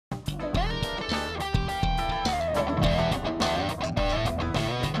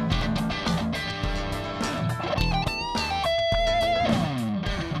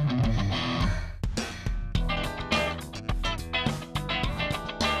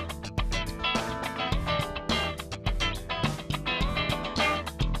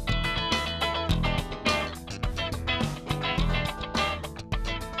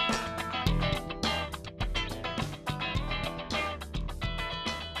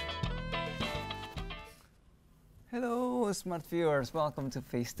Hello, smart viewers. Welcome to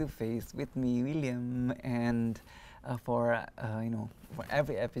Face to Face with me, William. And for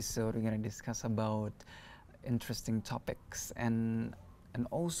every episode, we're gonna discuss about interesting topics, and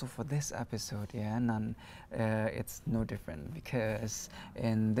also for this episode, it's no different because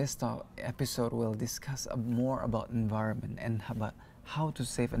in this episode we'll discuss more about environment and about how to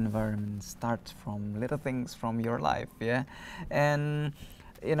save environment. Start from little things from your life, and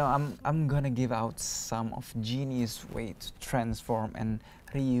I'm gonna give out some of genius way to transform and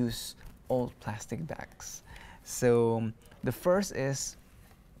reuse old plastic bags. So the first is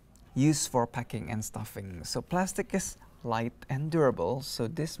use for packing and stuffing. So plastic is light and durable, so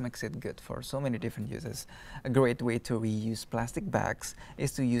this makes it good for so many different uses. A great way to reuse plastic bags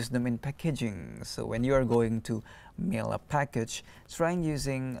is to use them in packaging. So when you are going to mail a package, try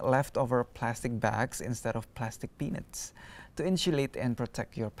using leftover plastic bags instead of plastic peanuts to insulate and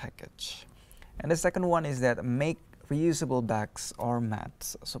protect your package. And the second one is that make reusable bags or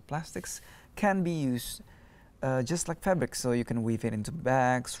mats. So plastics can be used just like fabric, so you can weave it into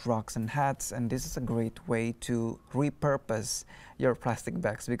bags, rocks and hats, and this is a great way to repurpose your plastic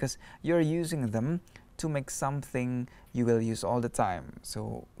bags because you're using them to make something you will use all the time.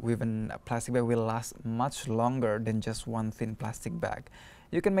 So even a plastic bag will last much longer than just one thin plastic bag.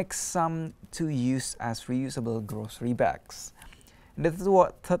 You can make some to use as reusable grocery bags. And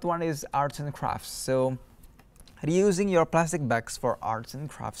the third one is arts and crafts. So reusing your plastic bags for arts and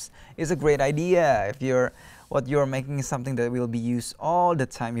crafts is a great idea. If what you're making is something that will be used all the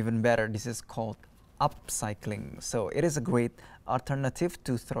time, even better. This is called upcycling. So it is a great alternative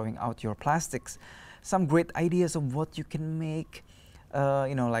to throwing out your plastics. Some great ideas of what you can make,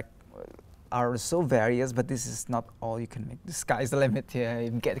 are so various, but this is not all you can make. The sky's the limit,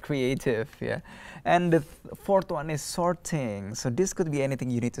 get creative, And the fourth one is sorting. So this could be anything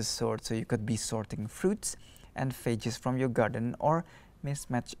you need to sort. So you could be sorting fruits and veggies from your garden or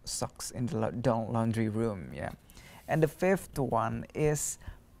mismatched socks in the laundry room, And the fifth one is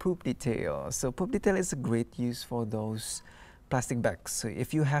poop detail. So poop detail is a great use for those plastic bags. So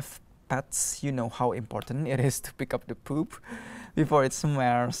if you have pets, you know how important it is to pick up the poop before it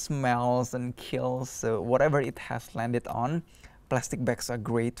smells and kills. So whatever it has landed on, plastic bags are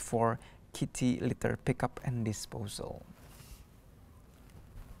great for kitty litter pickup and disposal.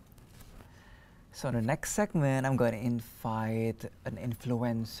 So in the next segment, I'm going to invite an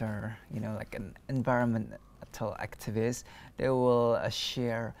influencer, like an environmental activist. They will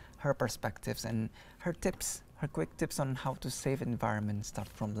share her perspectives and her quick tips on how to save environment, start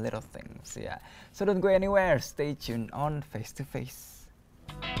from little things, So don't go anywhere, stay tuned on Face to Face.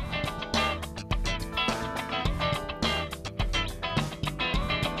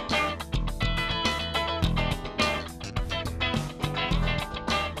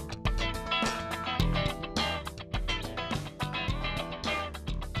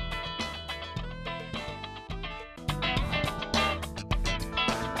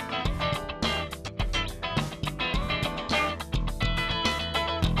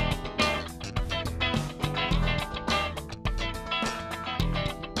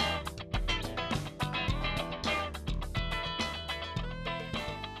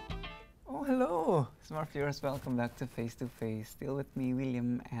 Hello, smart viewers, welcome back to Face to Face. Still with me,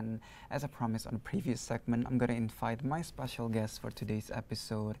 William, and as I promised on the previous segment, I'm going to invite my special guest for today's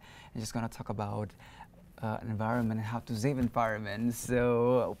episode. I'm just going to talk about environment and how to save environment.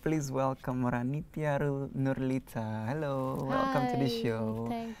 So please welcome Ranitya Nurlita. Hello, welcome to the show.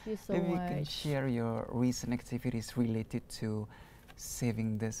 Thank you so Maybe much. you can share your recent activities related to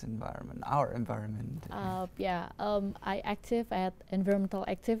saving this environment, our environment. I active at environmental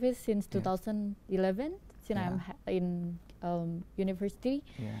activist since 2011, since I'm in university,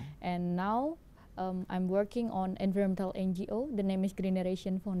 and now I'm working on environmental NGO. The name is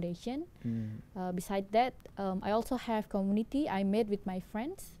Generation Foundation. Besides that, I also have community I made with my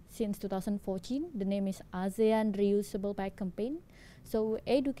friends since 2014. The name is ASEAN Reusable Bag Campaign. So we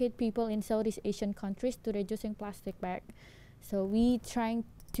educate people in Southeast Asian countries to reducing plastic bag. So we trying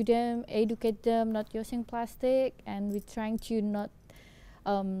to educate them not using plastic, and we trying to not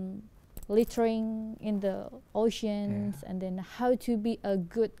littering in the oceans, and then how to be a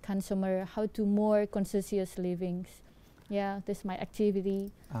good consumer, how to more conscious livings. This is my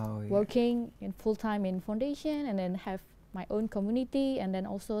activity. Working in full-time in foundation, and then have my own community, and then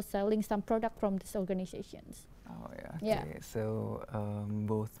also selling some product from these organizations. So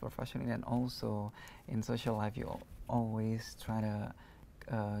both professionally and also in social life, you always try to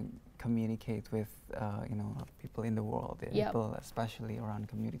communicate with people in the world, people especially around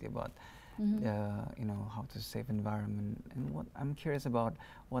community about how to save environment. And what I'm curious about,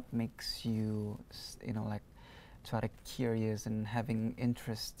 what makes you try to curious and having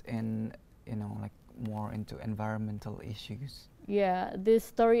interest in, you know, like more into environmental issues? Yeah, this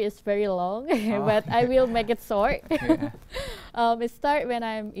story is very long, but I will make it short. It started when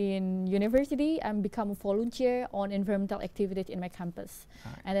I'm in university. I'm become a volunteer on environmental activities in my campus,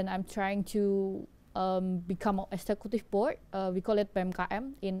 and then I'm trying to become an executive board. We call it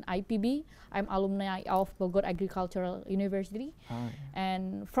PMKM in IPB. I'm alumni of Bogor Agricultural University,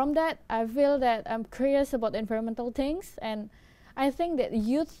 and from that I feel that I'm curious about environmental things, and I think that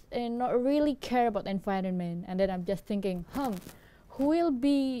youth not really care about environment. And then I'm just thinking, who will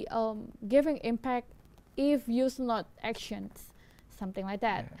be giving impact if youth not actions, something like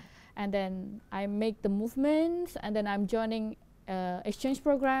that. And then I make the movements, and then I'm joining exchange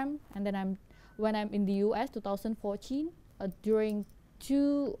program, and then when I'm in the US 2014, during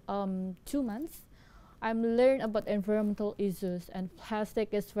two months, I'm learn about environmental issues, and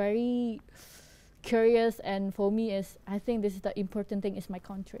plastic is very curious, and for me is, I think this is the important thing is my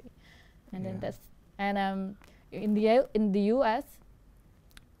country. And then that's, and in the US,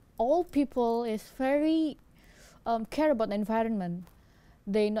 all people is very care about environment.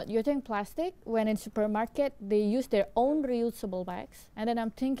 They not using plastic. When in supermarket, they use their own reusable bags. And then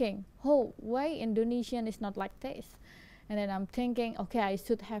I'm thinking, why Indonesian is not like this? And then I'm thinking, okay, I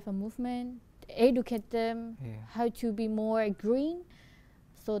should have a movement, educate them how to be more green.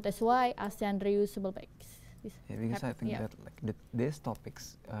 So that's why ASEAN reusable bags. Because I think that like these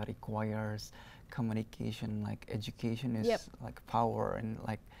topics requires communication, like education is like power, and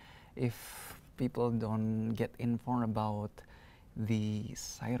like if people don't get informed about the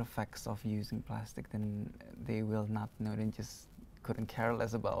side effects of using plastic, then they will not know, and just couldn't care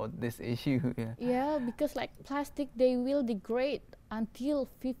less about this issue. Yeah, because like plastic, they will degrade until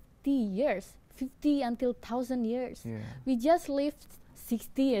 50 years, 50 until 1,000 years. We just live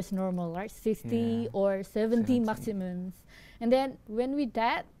 60 is normal, right? 60 or 70 maximums. And then when we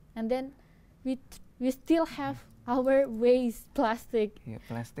die, and then we still have our waste plastic.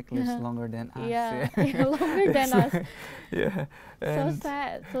 Plastic lives longer than us. Longer than us. So And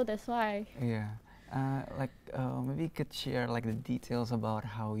sad. So that's why. Like maybe you could share like the details about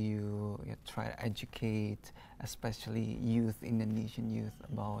how you try to educate, especially youth, Indonesian youth,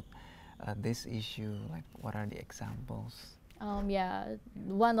 about this issue. Like, what are the examples?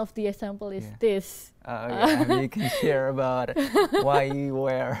 One of the example is this. You can share about why you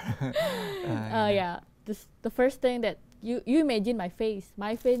wear. The first thing that you imagine my face.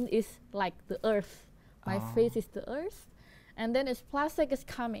 My face is like the earth. My face is the earth, and then it's plastic is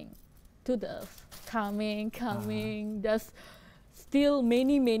coming to the earth, coming. There's still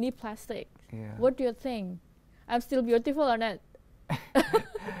many plastic. What do you think? I'm still beautiful or not?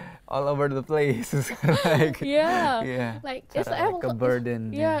 All over the place. Like, like it's like a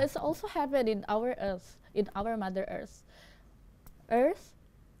burden. It's also happened in our earth, in our mother earth. Earth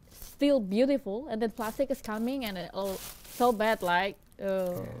still beautiful, and then plastic is coming, and so bad, like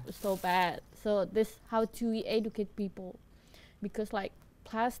so bad. So this how to we educate people, because like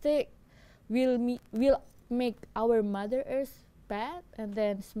plastic will make our mother earth bad, and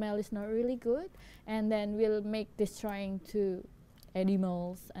then smell is not really good, and then will make destroying to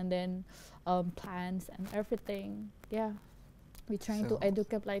animals, and then plants and everything. We're trying to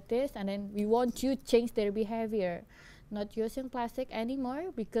educate like this, and then we want to change their behavior, not using plastic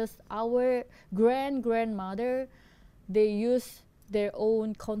anymore, because our grandmother, they use their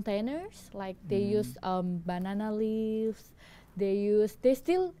own containers, like they use banana leaves, they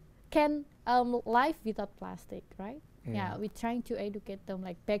still can live without plastic, right? We're trying to educate them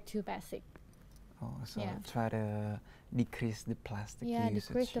like back to basic. Try to decrease the plastic usage.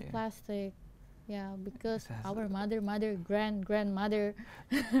 Decrease the plastic. Because our mother, grandmother,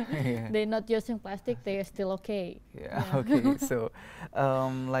 they're not using plastic, they are still okay. Okay. So,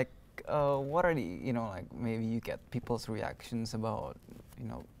 like, what are the, like maybe you get people's reactions about,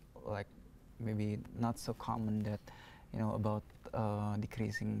 like maybe not so common that, about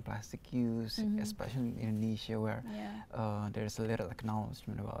decreasing plastic use, especially in Indonesia, where there's a little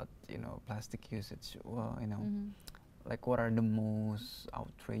acknowledgement about, plastic usage. Like, what are the most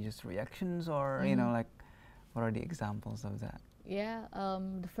outrageous reactions, or like, what are the examples of that?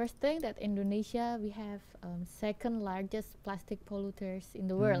 The first thing that Indonesia, we have second largest plastic polluters in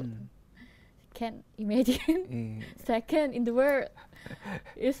the world. Can imagine second in the world.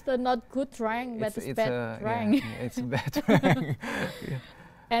 It's not good rank, but it's bad rank. It's a bad rank.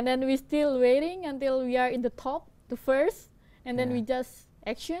 And then we're still waiting until we are in the top, the first, and then we just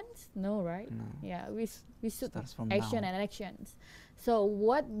actions? No, right? No. We should action and actions. So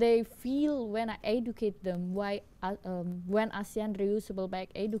what they feel when I educate them, when ASEAN reusable bag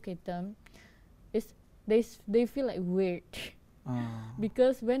educate them, is they feel like weird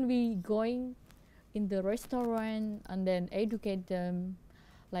because when we going in the restaurant and then educate them,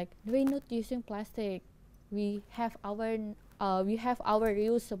 like we're not using plastic. We have our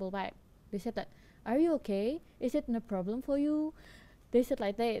reusable bag. They said that, are you okay? Is it no problem for you? They said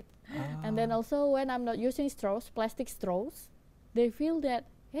like that. And then also when I'm not using straws, plastic straws, they feel that,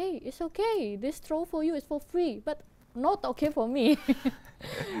 hey, it's okay. This straw for you is for free, but not okay for me.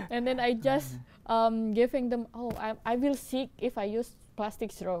 And then I just giving them, I will sick if I use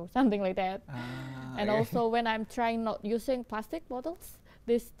plastic straw, something like that. And also when I'm trying not using plastic bottles,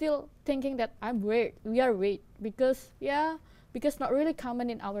 they still thinking that I'm weird. We are weird because not really common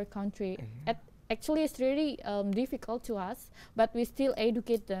in our country. Actually, it's really difficult to us, but we still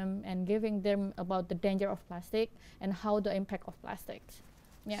educate them and giving them about the danger of plastic and how the impact of plastics.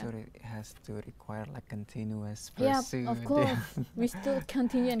 Yeah. So it has to require like continuous pursuit. Yeah, of course. We still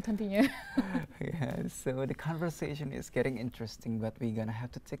continue and continue. Yeah, so the conversation is getting interesting, but we're gonna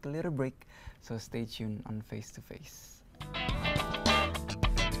have to take a little break. So stay tuned on Face to Face.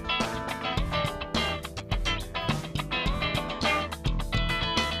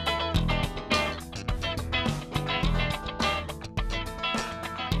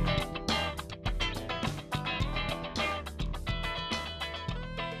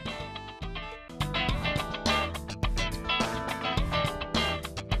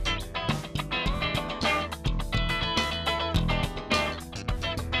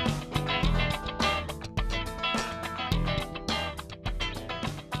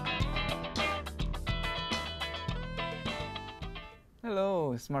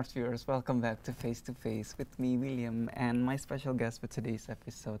 Hello, smart viewers. Welcome back to Face with me, William, and my special guest for today's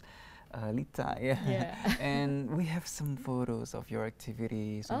episode, Lita. Yeah. And we have some photos of your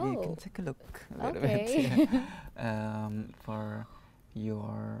activities. So we can take a look a little bit for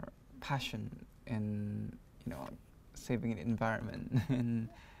your passion in saving the environment. And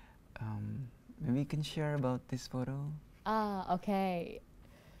maybe you can share about this photo. Okay.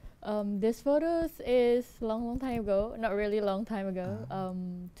 This photos is long time ago, not really long time ago,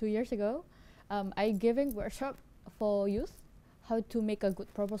 2 years ago. I giving workshop for youth how to make a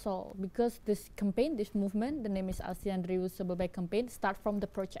good proposal, because this campaign, this movement, the name is ASEAN Reusable Bag Campaign, start from the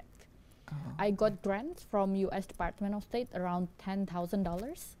project. I got grants from US Department of State around $10,000,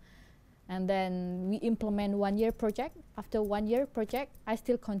 and then we implement 1 year project. After 1 year project, I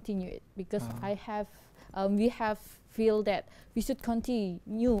still continue it because we have feel that we should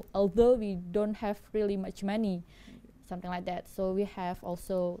continue, although we don't have really much money, something like that. So we have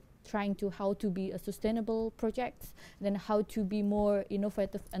also trying to how to be a sustainable projects, then how to be more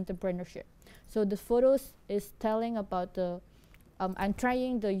innovative entrepreneurship. So the photos is telling about the I'm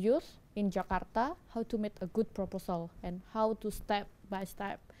trying the youth in Jakarta how to make a good proposal and how to step by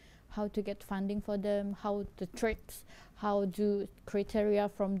step, how to get funding for them, how the tricks, how do criteria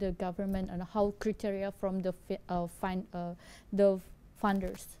from the government, and how criteria from the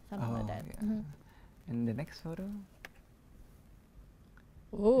funders, something like that. Yeah. And the next photo.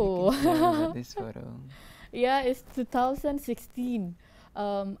 Oh, this photo. Yeah, it's 2016.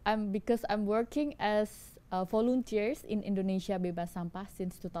 Because I'm working as volunteers in Indonesia Bebas Sampah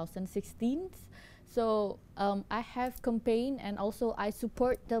since 2016. So I have campaign, and also I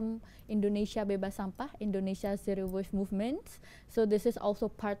support them Indonesia Bebas Sampah, Indonesia Zero Waste movement. So this is also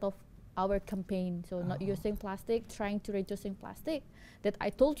part of our campaign. So not using plastic, trying to reducing plastic. That I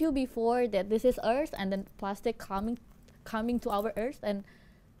told you before that this is Earth, and then plastic coming to our Earth, and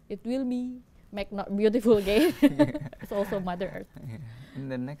it will be make not beautiful again. It's also Mother Earth. Yeah.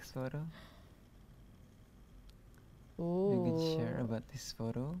 And the next photo. Ooh. You can share about this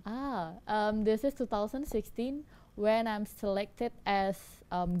photo. This is 2016 when I'm selected as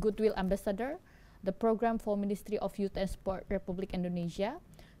Goodwill Ambassador, the program for Ministry of Youth and Sport Republic Indonesia.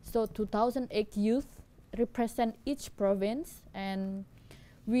 So 2008 youth represent each province, and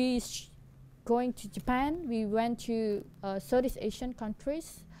we going to Japan. We went to Southeast Asian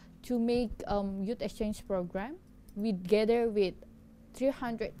countries to make youth exchange program. We gather with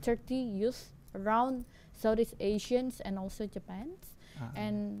 330 youth around Southeast Asians and also Japan,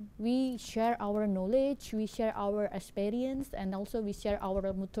 and we share our knowledge, we share our experience, and also we share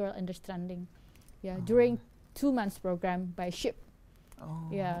our mutual understanding. During 2 months program by ship.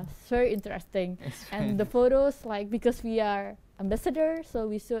 Yeah, it's very interesting. And the photos, like, because we are ambassadors, so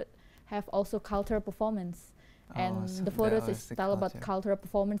we should have also cultural performance, and so the photos is tell about cultural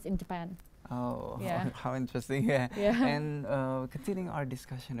performance in Japan. How interesting. Yeah. And continuing our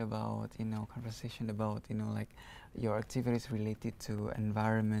discussion about conversation about like your activities related to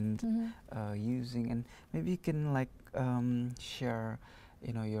environment, using, and maybe you can like share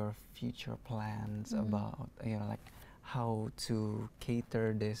your future plans about like how to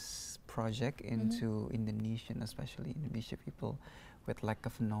cater this project into Indonesian, especially Indonesia people with lack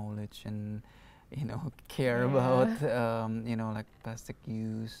of knowledge and care about like plastic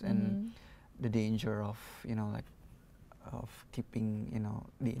use and the danger of like of keeping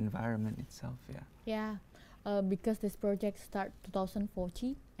the environment itself. Because this project start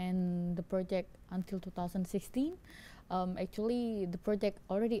 2014 and the project until 2016. Actually the project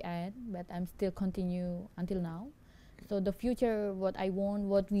already end, but I'm still continue until now. So the future, what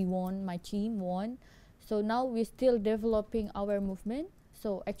we want, my team want. So now we're still developing our movement.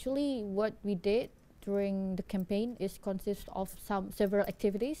 So actually what we did during the campaign is consist of several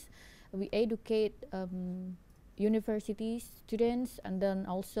activities. We educate university students, and then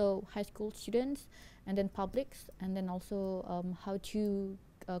also high school students, and then publics, and then also how to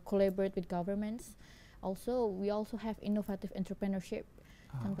collaborate with governments. Also, we also have innovative entrepreneurship,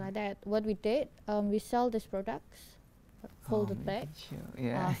 something like that. What we did, we sell these products, folded bag,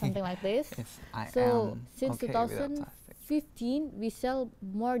 something like this. So since 2015, we sell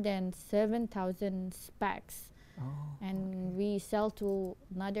more than 7,000 bags. And we sell to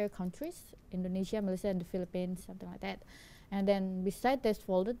other countries, Indonesia, Malaysia, and the Philippines, something like that. And then beside this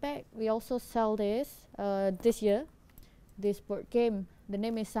folded bag, we also sell this this year, this board game. The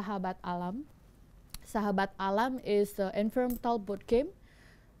name is Sahabat Alam. Sahabat Alam is an environmental board game.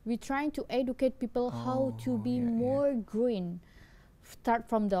 We're trying to educate people how to be more green. Start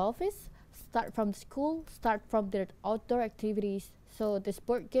from the office, start from the school, start from their outdoor activities. So this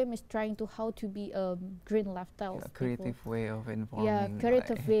board game is trying to how to be a green lifestyle. Creative way of informing.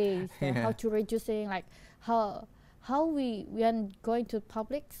 Creative ways. So how to reducing, like how we when going to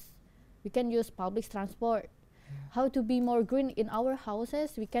publics, we can use public transport. How to be more green in our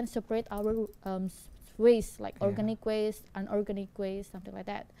houses, we can separate our waste, like organic waste, unorganic waste, something like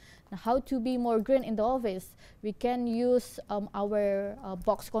that. Now, how to be more green in the office, we can use our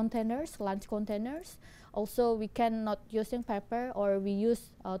box containers, lunch containers. Also, we can not using paper, or we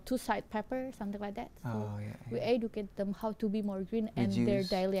use two-side paper, something like that. So we educate them how to be more green and their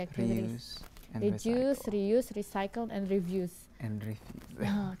daily activities. Reduce, reuse, recycle, and reuse.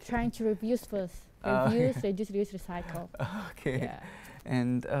 Trying to reuse first. Reduce, reduce, reuse, recycle.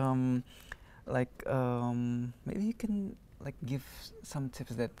 And maybe you can give some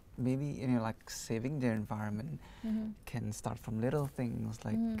tips that maybe like saving their environment can start from little things,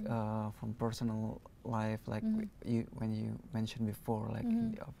 like from personal life, like when you mentioned before, like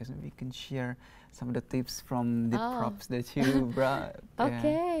in the office. Maybe you can share some of the tips from the props that you brought.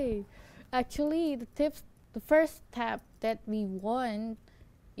 Actually the first step that we want,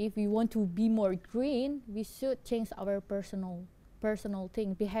 if we want to be more green, we should change our personal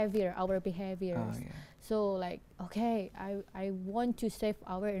thing, our behaviors. So like, I want to save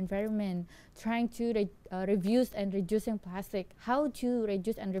our environment, trying to reduce and reducing plastic. How to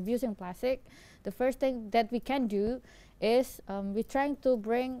reduce and reducing plastic? The first thing that we can do is we're trying to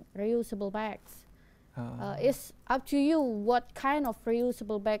bring reusable bags. It's up to you what kind of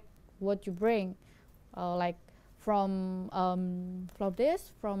reusable bag what you bring, like from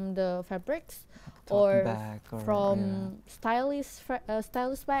the fabrics, or from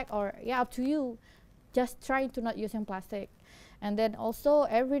stylish bag, or up to you. Just try to not using plastic. And then also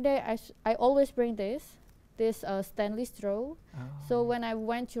every day I always bring this stainless straw. So when I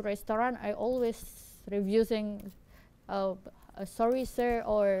went to restaurant, I always refusing, sorry sir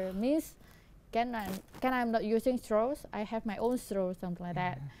or miss, can I'm not using straws, I have my own straw, something like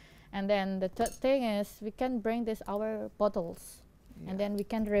that. And then the third thing is we can bring our bottles, and then we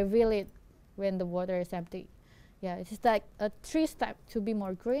can refill it when the water is empty. It's like a 3-step to be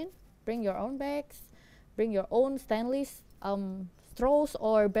more green. Bring your own bags, bring your own stainless straws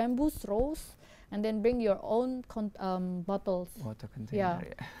or bamboo straws, and then bring your own bottles. Water container.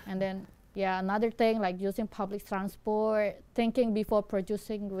 And then another thing, like using public transport, thinking before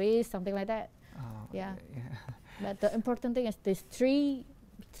producing waste, something like that. But the important thing is these three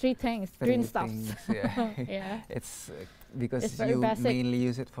things, green stuff. It's because it's you basic. mainly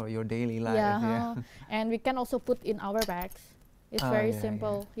use it for your daily life. And we can also put in our bags. It's very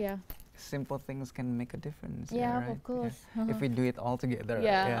simple. Simple things can make a difference. Right? Of course. If we do it all together.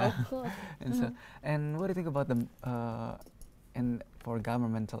 Of course. And what do you think about the and for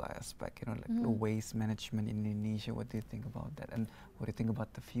governmental aspect, like the waste management in Indonesia? What do you think about that, and what do you think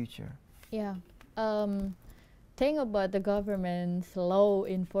about the future? Thing about the government's law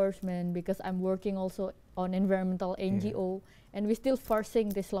enforcement, because I'm working also on environmental NGO, and we're still forcing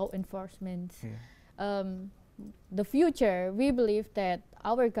this law enforcement. The future, we believe that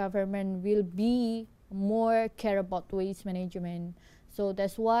our government will be more care about waste management. So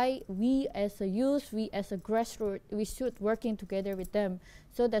that's why we as a youth, we as a grassroots, we should working together with them.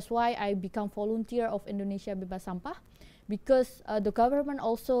 So that's why I become volunteer of Indonesia Bebas Sampah, because the government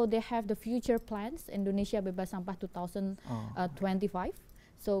also, they have the future plans, Indonesia Bebas Sampah 2025.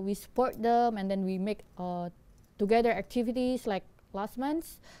 So we support them, and then we make together activities. Like last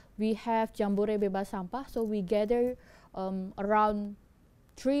month, we have Jambore Bebas Sampah. So we gather around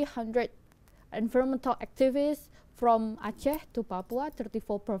 300 environmental activists from Aceh to Papua,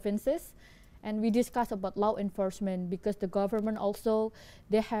 34 provinces, and we discuss about law enforcement, because the government also,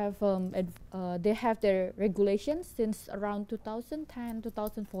 they have their regulations since around 2010,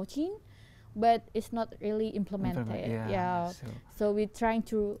 2014, but it's not really implemented. Yeah. So we're trying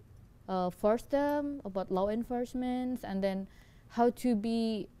to force them about law enforcement, and then how to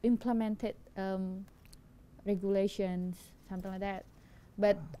be implemented regulations, something like that.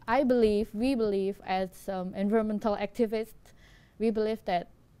 But we believe as environmental activists, we believe that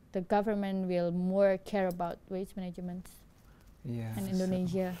the government will more care about waste management in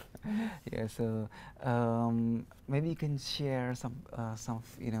Indonesia. Yeah, so maybe you can share some of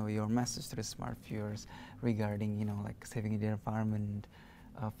your message to the smart viewers regarding like saving the environment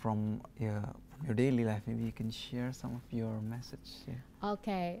from your daily life. Maybe you can share some of your message. Yeah.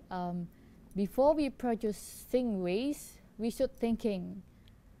 Okay. Before we producing waste, we should thinking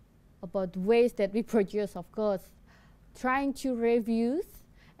about waste that we produce, of course, trying to reduce,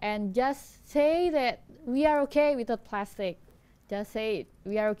 and just say that we are okay without plastic. Just say it.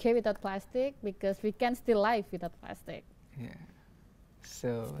 We are okay without plastic, because we can still live without plastic. Yeah.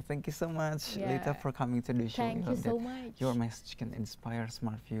 So thank you so much, Lita, for coming to the show. Thank you so much. Your message can inspire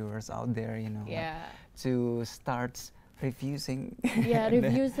smart viewers out there, to start refusing. Yeah,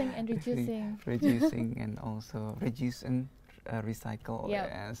 refusing and reducing. Reducing and also reduce and recycle. Yep.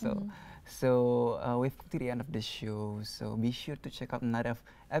 Yeah. So we've come to the end of the show. So be sure to check out another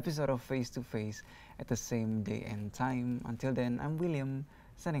episode of Face to Face at the same day and time. Until then, I'm William,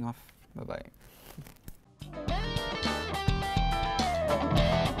 signing off. Bye bye.